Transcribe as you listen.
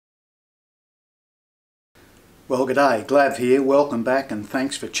Well, g'day, Glav here, welcome back and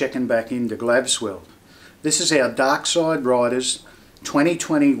thanks for checking back into Glav's World. This is our Darkside Riders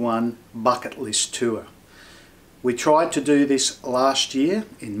 2021 bucket list tour. We tried to do this last year,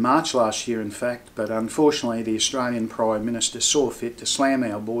 in March last year in fact, but unfortunately the Australian Prime Minister saw fit to slam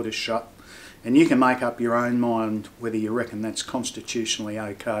our borders shut, and you can make up your own mind whether you reckon that's constitutionally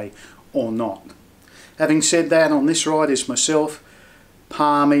okay or not. Having said that, on this ride is myself,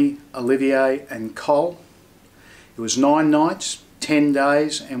 Palmy, Olivier and Cole. It was 9 nights, 10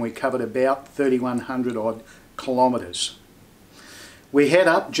 days, and we covered about 3,100 odd kilometres. We head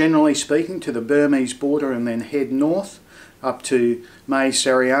up, generally speaking, to the Burmese border and then head north up to Mae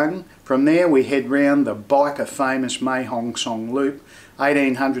Sariang. From there we head round the biker famous Mae Hong Song Loop,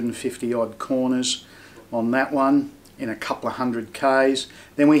 1,850 odd corners on that one in a couple of hundred k's.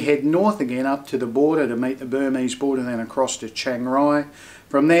 Then we head north again up to the border to meet the Burmese border, then across to Chiang Rai.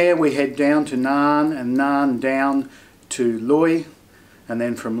 From there we head down to Nan, and Nan down to Loy, and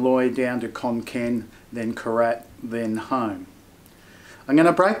then from Loy down to Khon Kaen, then Korat, then home. I'm going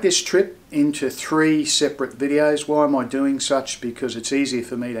to break this trip into 3 separate videos. Why am I doing such? Because it's easier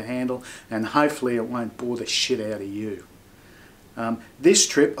for me to handle and hopefully it won't bore the shit out of you. This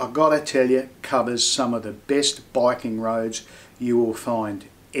trip, I've got to tell you, covers some of the best biking roads you will find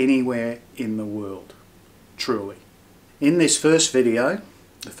anywhere in the world. Truly. In this first video,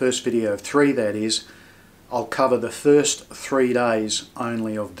 the first video of 3 that is, I'll cover the first 3 days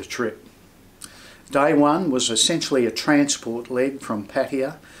only of the trip. Day 1 was essentially a transport leg from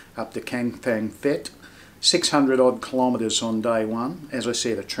Pattaya up to Kang Thang Phet, 600 odd kilometres on day 1. As I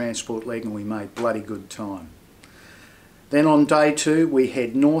said, a transport leg, and we made bloody good time. Then on day 2 we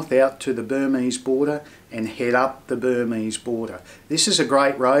head north out to the Burmese border and head up the Burmese border. This is a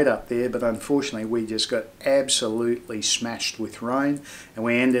great road up there, but unfortunately we just got absolutely smashed with rain and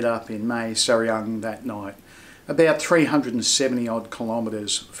we ended up in Mae Sariang that night. About 370 odd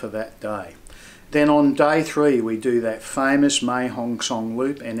kilometres for that day. Then on day 3 we do that famous Mae Hong Song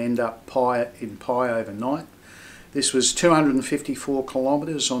Loop and end up in Pai overnight. This was 254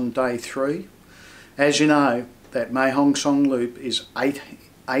 kilometres on day 3. As you know, that Mae Hong Song Loop is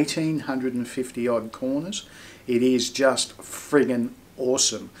 1,850 odd corners. It is just friggin'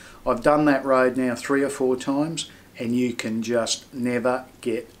 awesome. I've done that road now 3 or 4 times and you can just never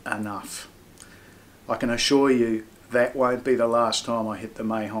get enough. I can assure you that won't be the last time I hit the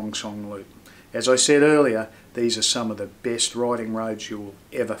Mae Hong Song Loop. As I said earlier, these are some of the best riding roads you will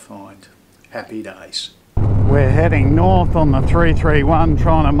ever find. Happy days. We're heading north on the 331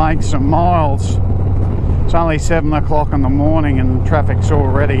 trying to make some miles. It's only 7 o'clock in the morning and traffic's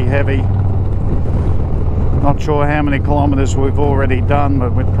already heavy. Not sure how many kilometres we've already done,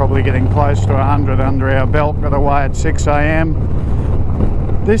 but we're probably getting close to 100 under our belt. Got away at 6 AM.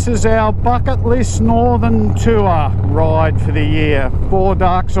 This is our bucket list northern tour ride for the year. 4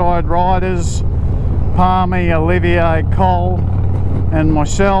 Darkside riders, Palmy, Olivier, Cole and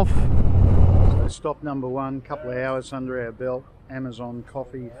myself. So stop number 1, couple of hours under our belt. Amazon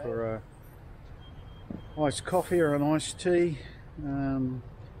coffee for a iced coffee or an iced tea.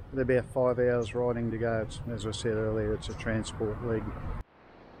 With about 5 hours riding to go. As I said earlier, it's a transport leg.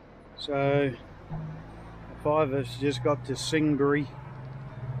 So the 5 of us just got to Singbury.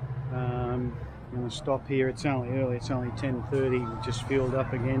 I'm going to stop here. It's only early, it's only 10:30. We just fueled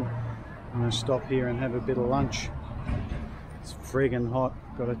up again. I'm going to stop here and have a bit of lunch. It's friggin' hot,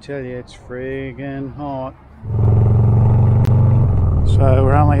 got to tell you, it's friggin' hot. So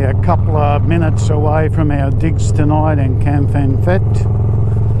we're only a couple of minutes away from our digs tonight in Kham Phan Phet.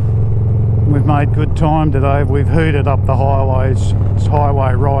 We've made good time today. We've hooted up the highways. It's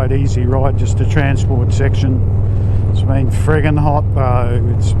highway ride, easy ride, just a transport section. It's been friggin' hot though.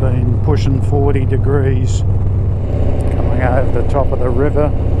 It's been pushing 40 degrees. Coming over the top of the river.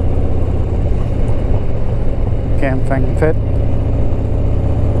 Kham Phan Phet.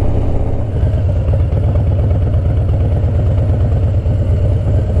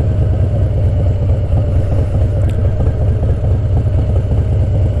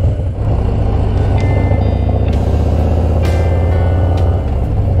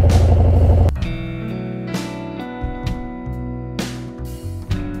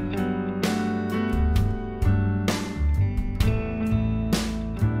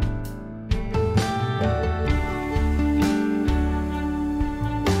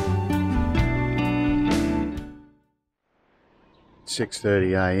 It's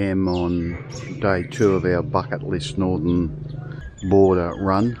 6:30 AM on day 2 of our bucket list northern border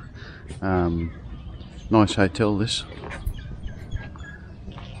run. Nice hotel this.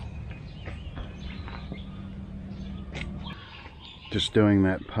 Just doing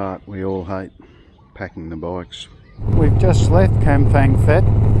that part we all hate, packing the bikes. We've just left Kampfang Phet.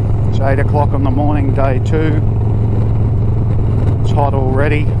 It's 8 o'clock in the morning, day 2. It's hot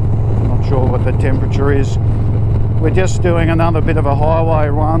already. Not sure what the temperature is. We're just doing another bit of a highway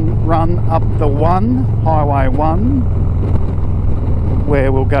run up the Highway 1,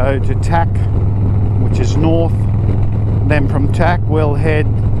 where we'll go to Tak, which is north. Then from Tak we'll head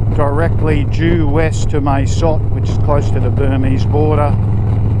directly due west to Mae Sot, which is close to the Burmese border.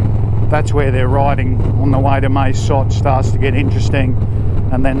 That's where they're riding on the way to Mae Sot. Starts to get interesting,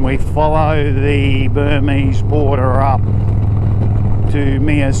 and then we follow the Burmese border up to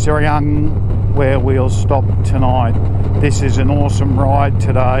Mea Sariang, where we'll stop tonight. This is an awesome ride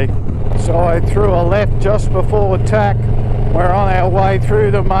today. So I threw a left just before Tak. We're on our way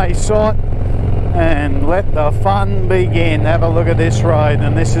through to Mae Sot, and let the fun begin. Have a look at this road,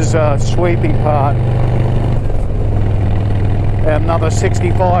 and this is a sweeping part. Another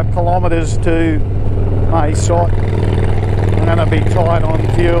 65 kilometres to Mae Sot. I'm going to be tight on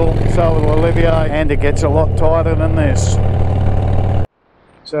fuel, so will Olivier, and it gets a lot tighter than this.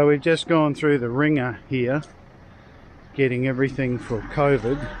 So we've just gone through the ringer here, getting everything for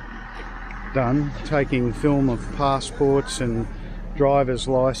COVID done, taking film of passports and driver's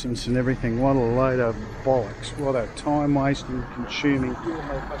license and everything. What a load of bollocks, what a time wasting, consuming.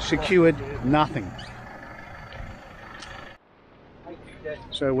 Secured nothing.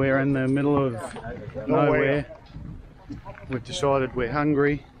 So we're in the middle of nowhere. We've decided we're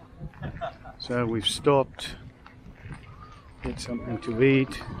hungry, so we've stopped, get something to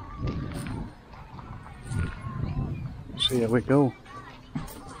eat. See how we go.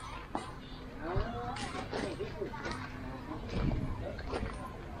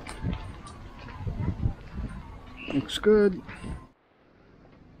 Looks good.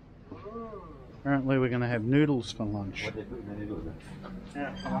 Apparently we're going to have noodles for lunch.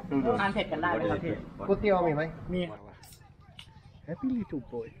 Happy little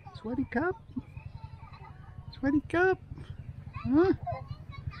boy. Sweaty cup. Sweaty cup. Huh?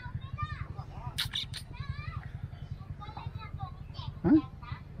 Huh?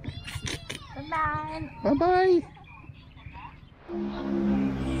 Bye-bye. Bye-bye.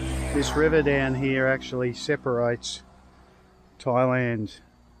 This river down here actually separates Thailand,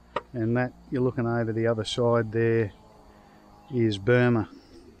 and that you're looking over the other side there is Burma.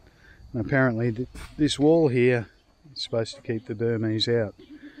 And apparently this wall here is supposed to keep the Burmese out.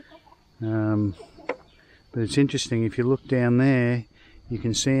 But it's interesting, if you look down there, you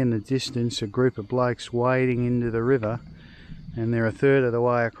can see in the distance a group of blokes wading into the river, and they're a third of the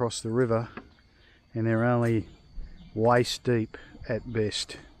way across the river, and they're only waist deep at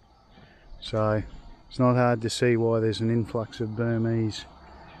best. So it's not hard to see why there's an influx of Burmese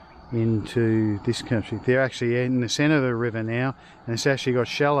into this country. They're actually in the centre of the river now, and it's actually got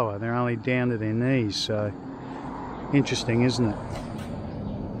shallower. They're only down to their knees, so interesting, isn't it?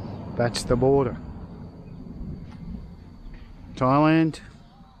 That's the border. Thailand,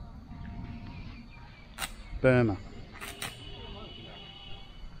 Burma.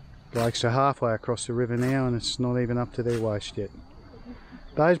 Blokes are halfway across the river now, and it's not even up to their waist yet.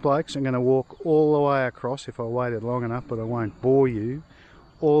 Those blokes are going to walk all the way across, if I waited long enough, but I won't bore you,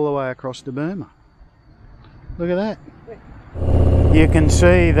 all the way across to Burma. Look at that. You can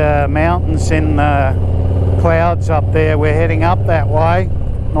see the mountains in the clouds up there. We're heading up that way,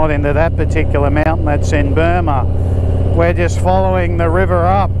 not into that particular mountain, that's in Burma. We're just following the river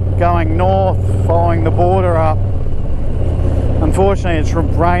up, going north, following the border up. Unfortunately, it's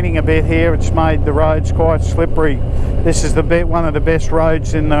raining a bit here. It's made the roads quite slippery. This is one of the best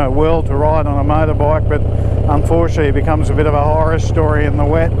roads in the world to ride on a motorbike, but unfortunately it becomes a bit of a horror story in the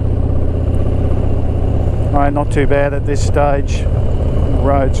wet. Right, not too bad at this stage. The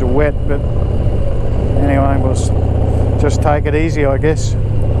roads are wet, but anyway, we'll just take it easy, I guess.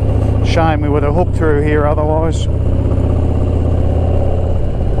 Shame we would have hooked through here otherwise.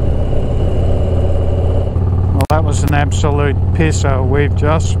 That was an absolute pisser. We've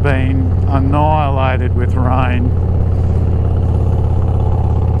just been annihilated with rain.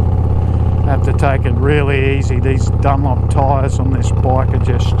 Have to take it really easy. These Dunlop tyres on this bike are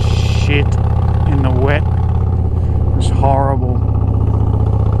just shit in the wet. It's horrible.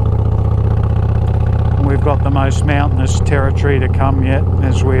 We've got the most mountainous territory to come yet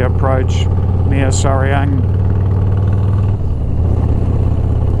as we approach Mea Sariang.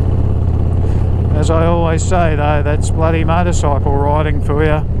 As I always say though, that's bloody motorcycle riding for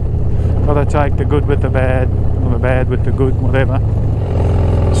you. Got to take the good with the bad, or the bad with the good, whatever.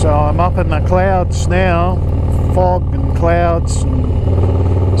 So I'm up in the clouds now, fog and clouds,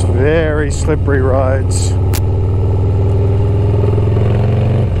 and it's very slippery roads.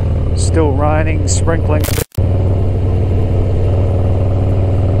 Still raining, sprinkling.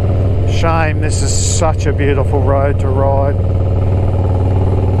 Shame, this is such a beautiful road to ride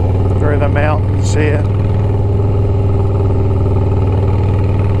through the mountains here.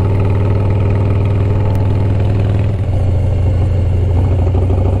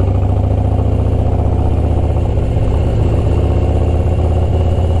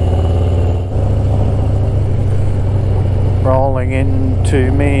 Rolling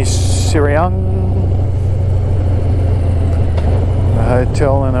into Me Siriang, the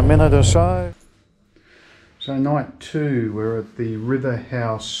hotel in a minute or so. So night 2, we're at the River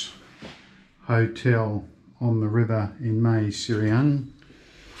House Hotel on the river in Me Siriang.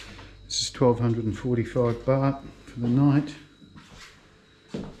 This is 1,245 baht for the night.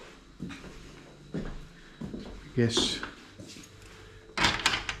 I guess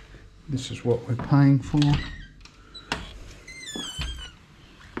this is what we're paying for.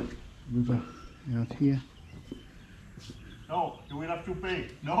 River out here. No, you will have to pay.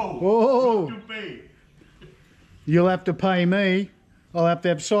 No, Whoa. you have to pay. You'll have to pay me. I'll have to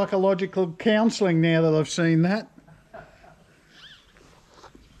have psychological counselling now that I've seen that.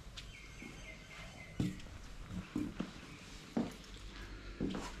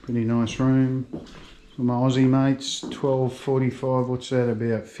 Pretty nice room. For my Aussie mates, $12.45. What's that,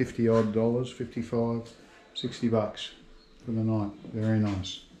 about 50 odd dollars, 55, 60 bucks for the night. Very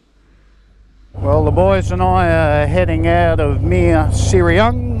nice. Well, the boys and I are heading out of Me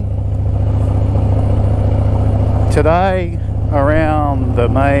Siriang today around the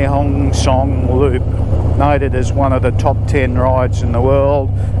Mae Hong Song Loop, noted as one of the top 10 rides in the world.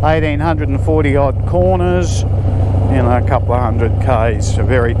 1,840 odd corners in a couple of hundred k's. A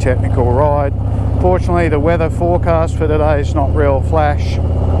very technical ride. Fortunately, the weather forecast for today is not real flash.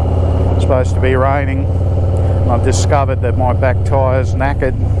 It's supposed to be raining. I've discovered that my back tyre's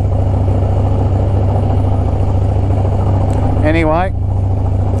knackered. Anyway,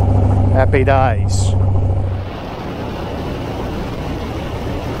 happy days.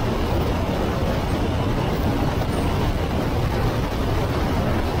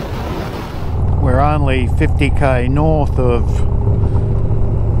 We're only 50k north of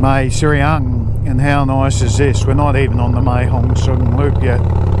Me Siriang, and how nice is this? We're not even on the Mae Hong Song Loop yet.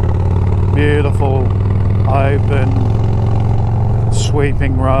 Beautiful, open,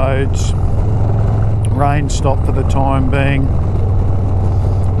 sweeping roads. Rain stopped for the time being.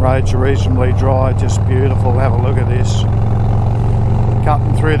 Roads are reasonably dry, just beautiful. Have a look at this.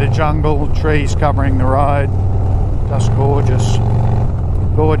 Cutting through the jungle, trees covering the road. Just gorgeous.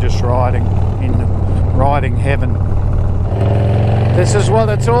 Gorgeous riding, in riding heaven. This is what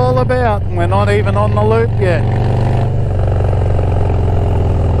it's all about, and we're not even on the loop yet.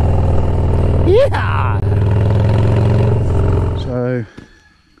 Yeah! So,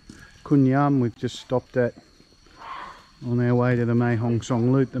 Kun Yam, we've just stopped at on our way to the Mae Hong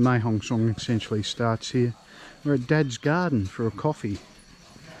Song Loop. The Mae Hong Song essentially starts here. We're at Dad's garden for a coffee.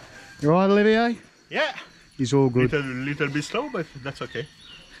 You right, Olivier? Yeah. He's all good. Little bit slow, but that's okay.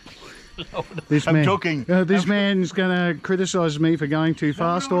 I'm joking. This man's going to criticise me for going too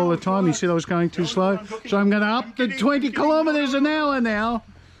fast all the time. He said I was going too slow. So I'm going to up to 20 kilometres an hour now.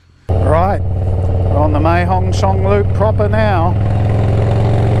 Right, we're on the Mae Hong Song Loop proper now.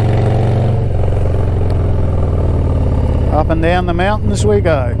 Up and down the mountains we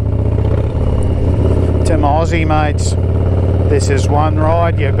go. To my Aussie mates, this is one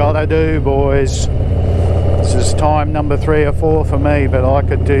ride you gotta do, boys. This is time number 3 or 4 for me, but I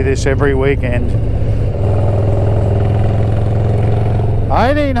could do this every weekend.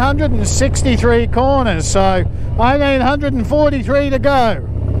 1,863 corners, so 1,843 to go.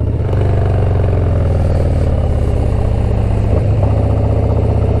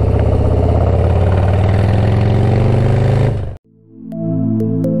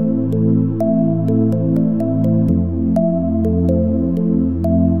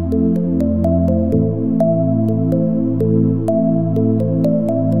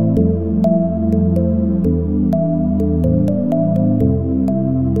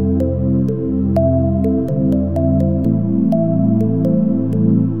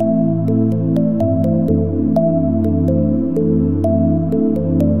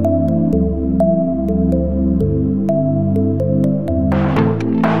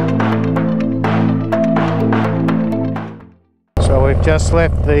 Just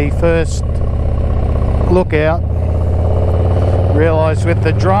left the first lookout. Realised with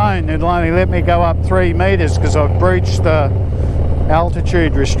the drone it'll only let me go up 3 metres because I've breached the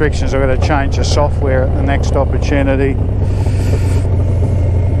altitude restrictions. I've got to change the software at the next opportunity.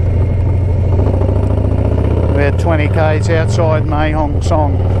 About 20 k's outside Mae Hong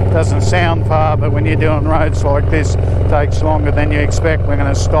Son. Doesn't sound far, but when you're doing roads like this, it takes longer than you expect. We're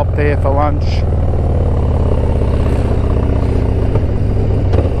going to stop there for lunch.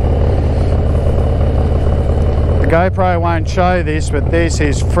 The GoPro won't show this, but this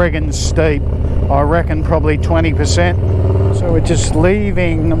is friggin' steep. I reckon probably 20%. So we're just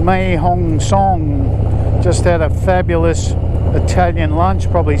leaving Mae Hong Son. Just had a fabulous Italian lunch.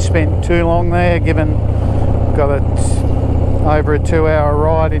 Probably spent too long there, given we've got over a 2-hour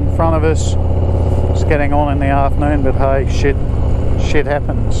ride in front of us. It's getting on in the afternoon, but hey, shit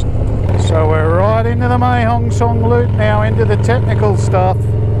happens. So we're right into the Mae Hong Son loop now, into the technical stuff.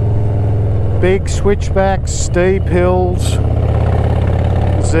 Big switchbacks, steep hills.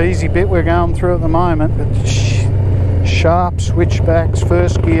 It's the easy bit we're going through at the moment, but sharp switchbacks,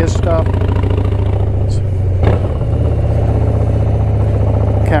 first gear stuff.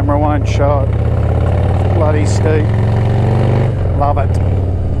 Camera won't show it. Bloody steep. Love it.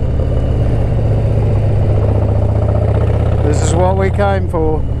 This is what we came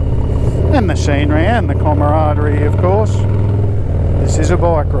for. And the scenery and the camaraderie, of course. This is a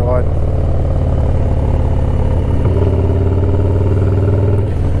bike ride.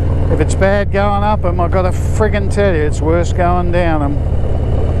 If it's bad going up them, I've got to friggin' tell you, it's worse going down them.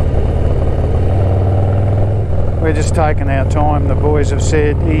 We're just taking our time. The boys have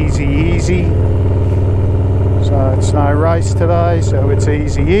said easy, easy. So it's no race today, so it's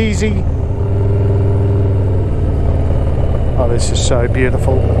easy, easy. Oh, this is so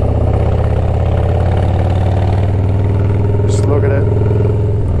beautiful. Just look at it.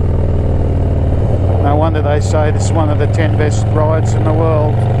 No wonder they say this is one of the 10 best rides in the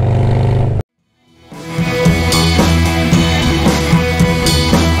world.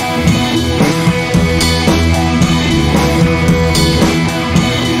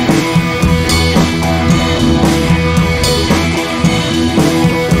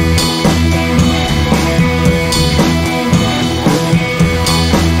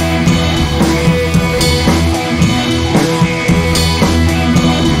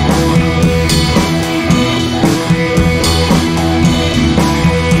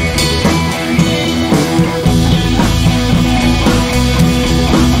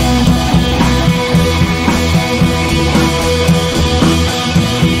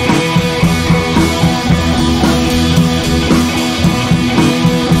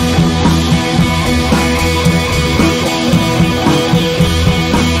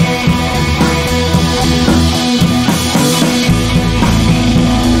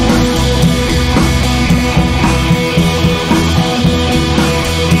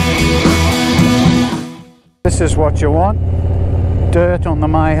 This is what you want, dirt on the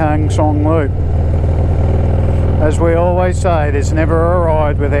Mae Hong Son loop. As we always say, there's never a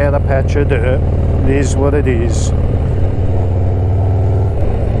ride without a patch of dirt. It is what it is.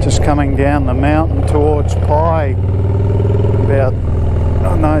 Just coming down the mountain towards Pai, about, I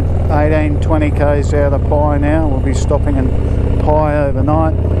don't know, 18, 20 k's out of Pai now. We'll be stopping in Pai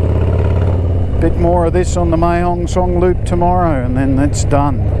overnight. Bit more of this on the Mae Hong Son loop tomorrow, and then that's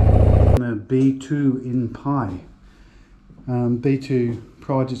done. B2 in Pai. B2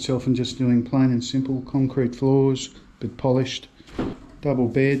 prides itself in just doing plain and simple concrete floors, but polished, double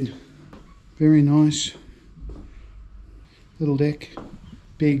bed, very nice, little deck,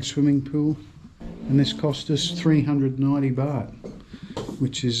 big swimming pool, and this cost us 390 baht,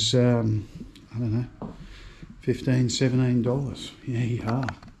 which is I don't know, $15–17. Yeah.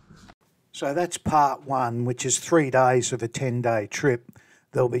 So that's part one, which is 3 days of a 10-day trip.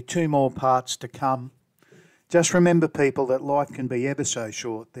 There'll be 2 more parts to come. Just remember, people, that life can be ever so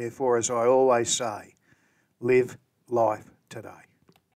short. Therefore, as I always say, live life today.